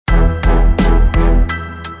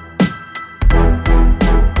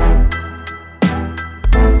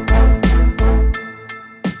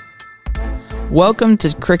Welcome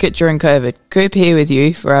to Cricket During COVID. Coop here with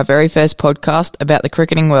you for our very first podcast about the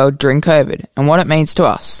cricketing world during COVID and what it means to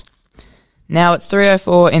us. Now it's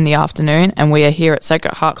 3:04 in the afternoon and we are here at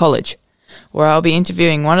Sacred Heart College, where I'll be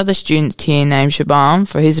interviewing one of the students here named Shabam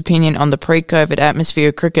for his opinion on the pre-COVID atmosphere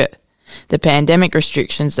of cricket, the pandemic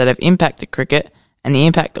restrictions that have impacted cricket, and the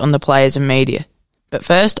impact on the players and media. But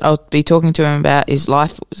first, I'll be talking to him about his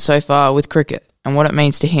life so far with cricket and what it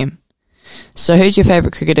means to him. So who's your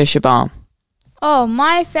favourite cricketer, Shabam? Oh,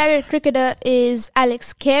 my favourite cricketer is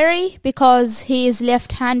Alex Carey because he is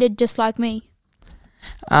left-handed just like me.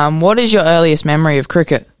 What is your earliest memory of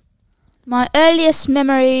cricket? My earliest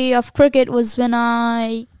memory of cricket was when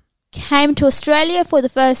I came to Australia for the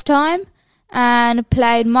first time and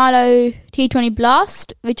played Milo T20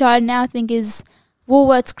 Blast, which I now think is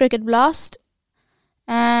Woolworths Cricket Blast.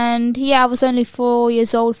 And I was only 4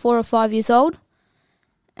 or 5 years old.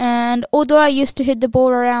 And although I used to hit the ball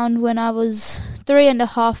around when I was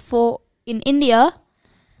 3.5, 4 in India,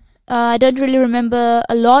 I don't really remember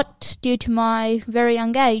a lot due to my very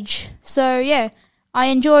young age. So I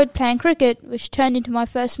enjoyed playing cricket, which turned into my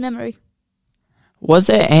first memory. Was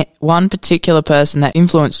there one particular person that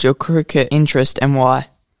influenced your cricket interest and why?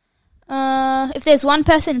 If there's one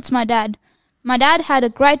person, it's my dad. My dad had a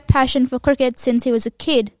great passion for cricket since he was a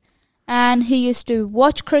kid, and he used to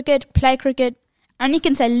watch cricket, play cricket, and you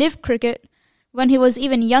can say live cricket when he was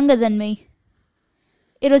even younger than me.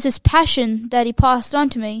 It was his passion that he passed on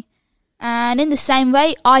to me, and in the same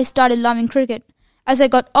way, I started loving cricket. As I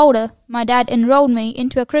got older, my dad enrolled me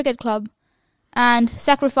into a cricket club and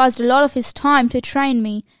sacrificed a lot of his time to train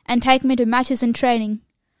me and take me to matches and training.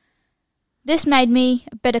 This made me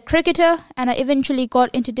a better cricketer, and I eventually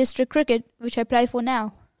got into district cricket, which I play for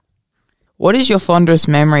now. What is your fondest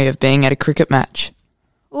memory of being at a cricket match?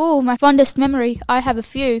 Oh, my fondest memory. I have a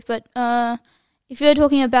few, but if you're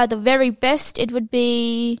talking about the very best, it would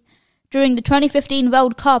be during the 2015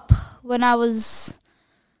 World Cup when I was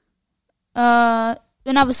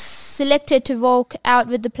selected to walk out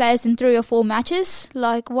with the players in 3 or 4 matches.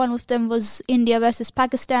 Like one of them was India versus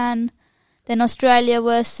Pakistan, then Australia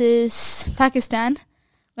versus Pakistan,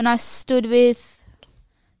 when I stood with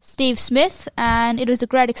Steve Smith, and it was a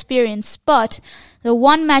great experience. But the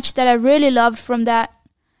one match that I really loved from that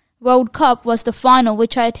World Cup was the final,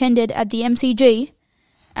 which I attended at the MCG,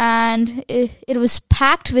 and it was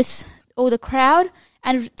packed with all the crowd,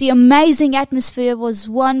 and the amazing atmosphere was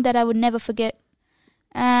one that I would never forget.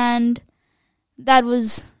 And that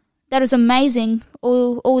was amazing.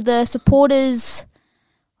 All the supporters,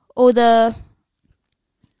 all the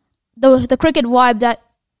cricket vibe that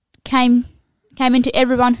came into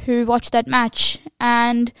everyone who watched that match.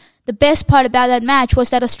 And the best part about that match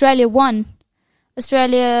was that Australia won.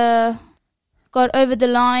 Australia got over the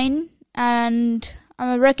line, and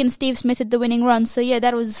I reckon Steve Smith hit the winning run. So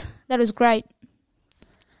that was great.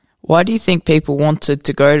 Why do you think people wanted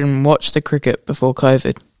to go and watch the cricket before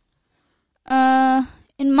COVID?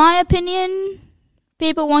 In my opinion,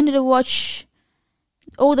 people wanted to watch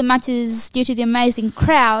all the matches due to the amazing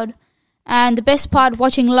crowd, and the best part,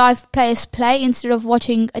 watching live players play instead of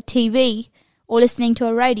watching a TV or listening to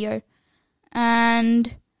a radio.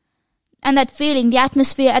 And that feeling, the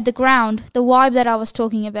atmosphere at the ground, the vibe that I was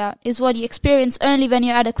talking about, is what you experience only when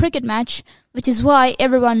you're at a cricket match, which is why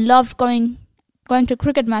everyone loved going to a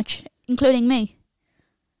cricket match, including me.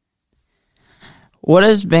 What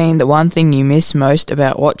has been the one thing you miss most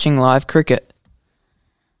about watching live cricket?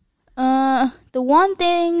 The one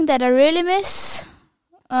thing that I really miss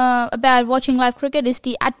about watching live cricket is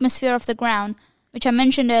the atmosphere of the ground, which I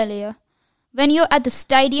mentioned earlier. When you're at the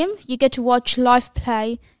stadium, you get to watch live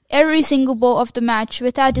play every single ball of the match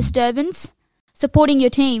without disturbance, supporting your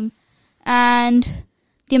team. And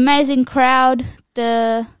the amazing crowd,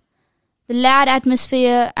 the loud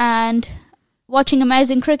atmosphere, and watching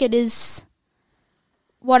amazing cricket is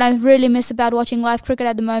what I really miss about watching live cricket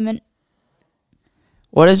at the moment.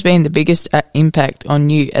 What has been the biggest impact on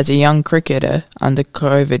you as a young cricketer under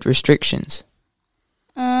COVID restrictions?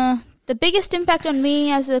 The biggest impact on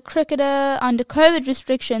me as a cricketer under COVID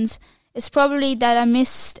restrictions is probably that I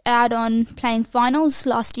missed out on playing finals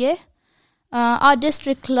last year. Our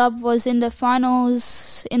district club was in the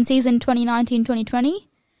finals in season 2019-2020,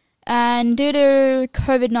 and due to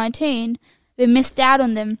COVID-19, we missed out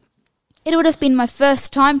on them. It would have been my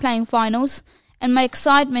first time playing finals, and my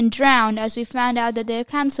excitement drowned as we found out that they were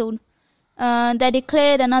cancelled. They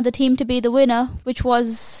declared another team to be the winner, which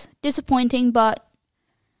was disappointing, but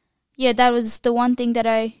that was the one thing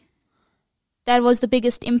that was the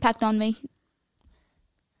biggest impact on me.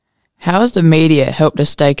 How has the media helped us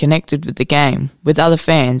stay connected with the game, with other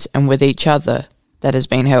fans and with each other that has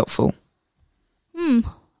been helpful?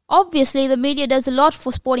 Obviously, the media does a lot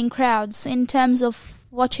for sporting crowds in terms of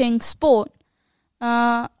watching sport.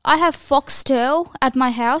 I have Foxtel at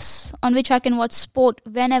my house on which I can watch sport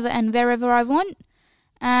whenever and wherever I want.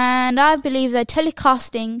 And I believe that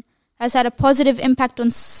telecasting has had a positive impact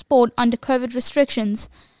on sport under COVID restrictions,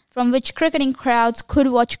 from which cricketing crowds could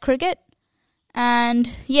watch cricket.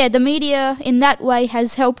 And yeah, the media in that way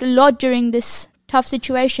has helped a lot during this tough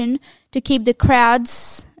situation to keep the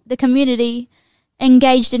crowds, the community,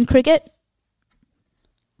 engaged in cricket.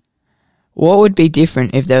 What would be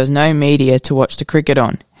different if there was no media to watch the cricket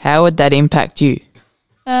on? How would that impact you?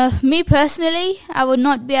 Me personally, I would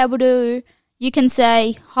not be able to, you can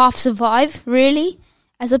say, half survive, really,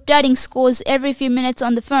 as updating scores every few minutes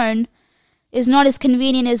on the phone is not as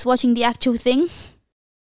convenient as watching the actual thing.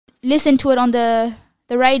 Listen to it on the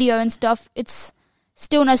radio and stuff, it's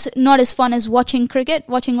still not as fun as watching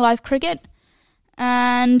live cricket.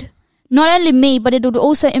 And not only me, but it would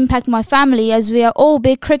also impact my family, as we are all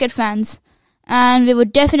big cricket fans, and we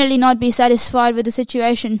would definitely not be satisfied with the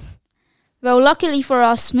situation. Well, luckily for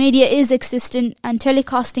us, media is existent and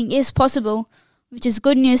telecasting is possible, which is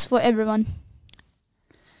good news for everyone.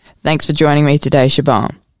 Thanks for joining me today,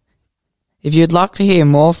 Shabam. If you'd like to hear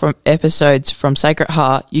more from episodes from Sacred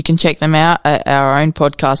Heart, you can check them out at our own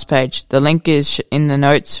podcast page. The link is in the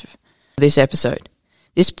notes for this episode.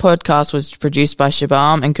 This podcast was produced by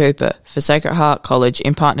Shabam and Cooper for Sacred Heart College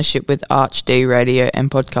in partnership with ArchD Radio and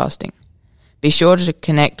Podcasting. Be sure to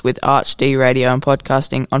connect with ArchD Radio and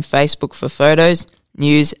Podcasting on Facebook for photos,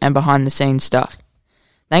 news and behind the scenes stuff.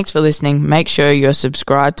 Thanks for listening. Make sure you're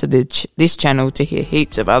subscribed to this channel to hear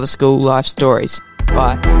heaps of other school life stories.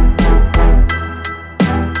 Bye.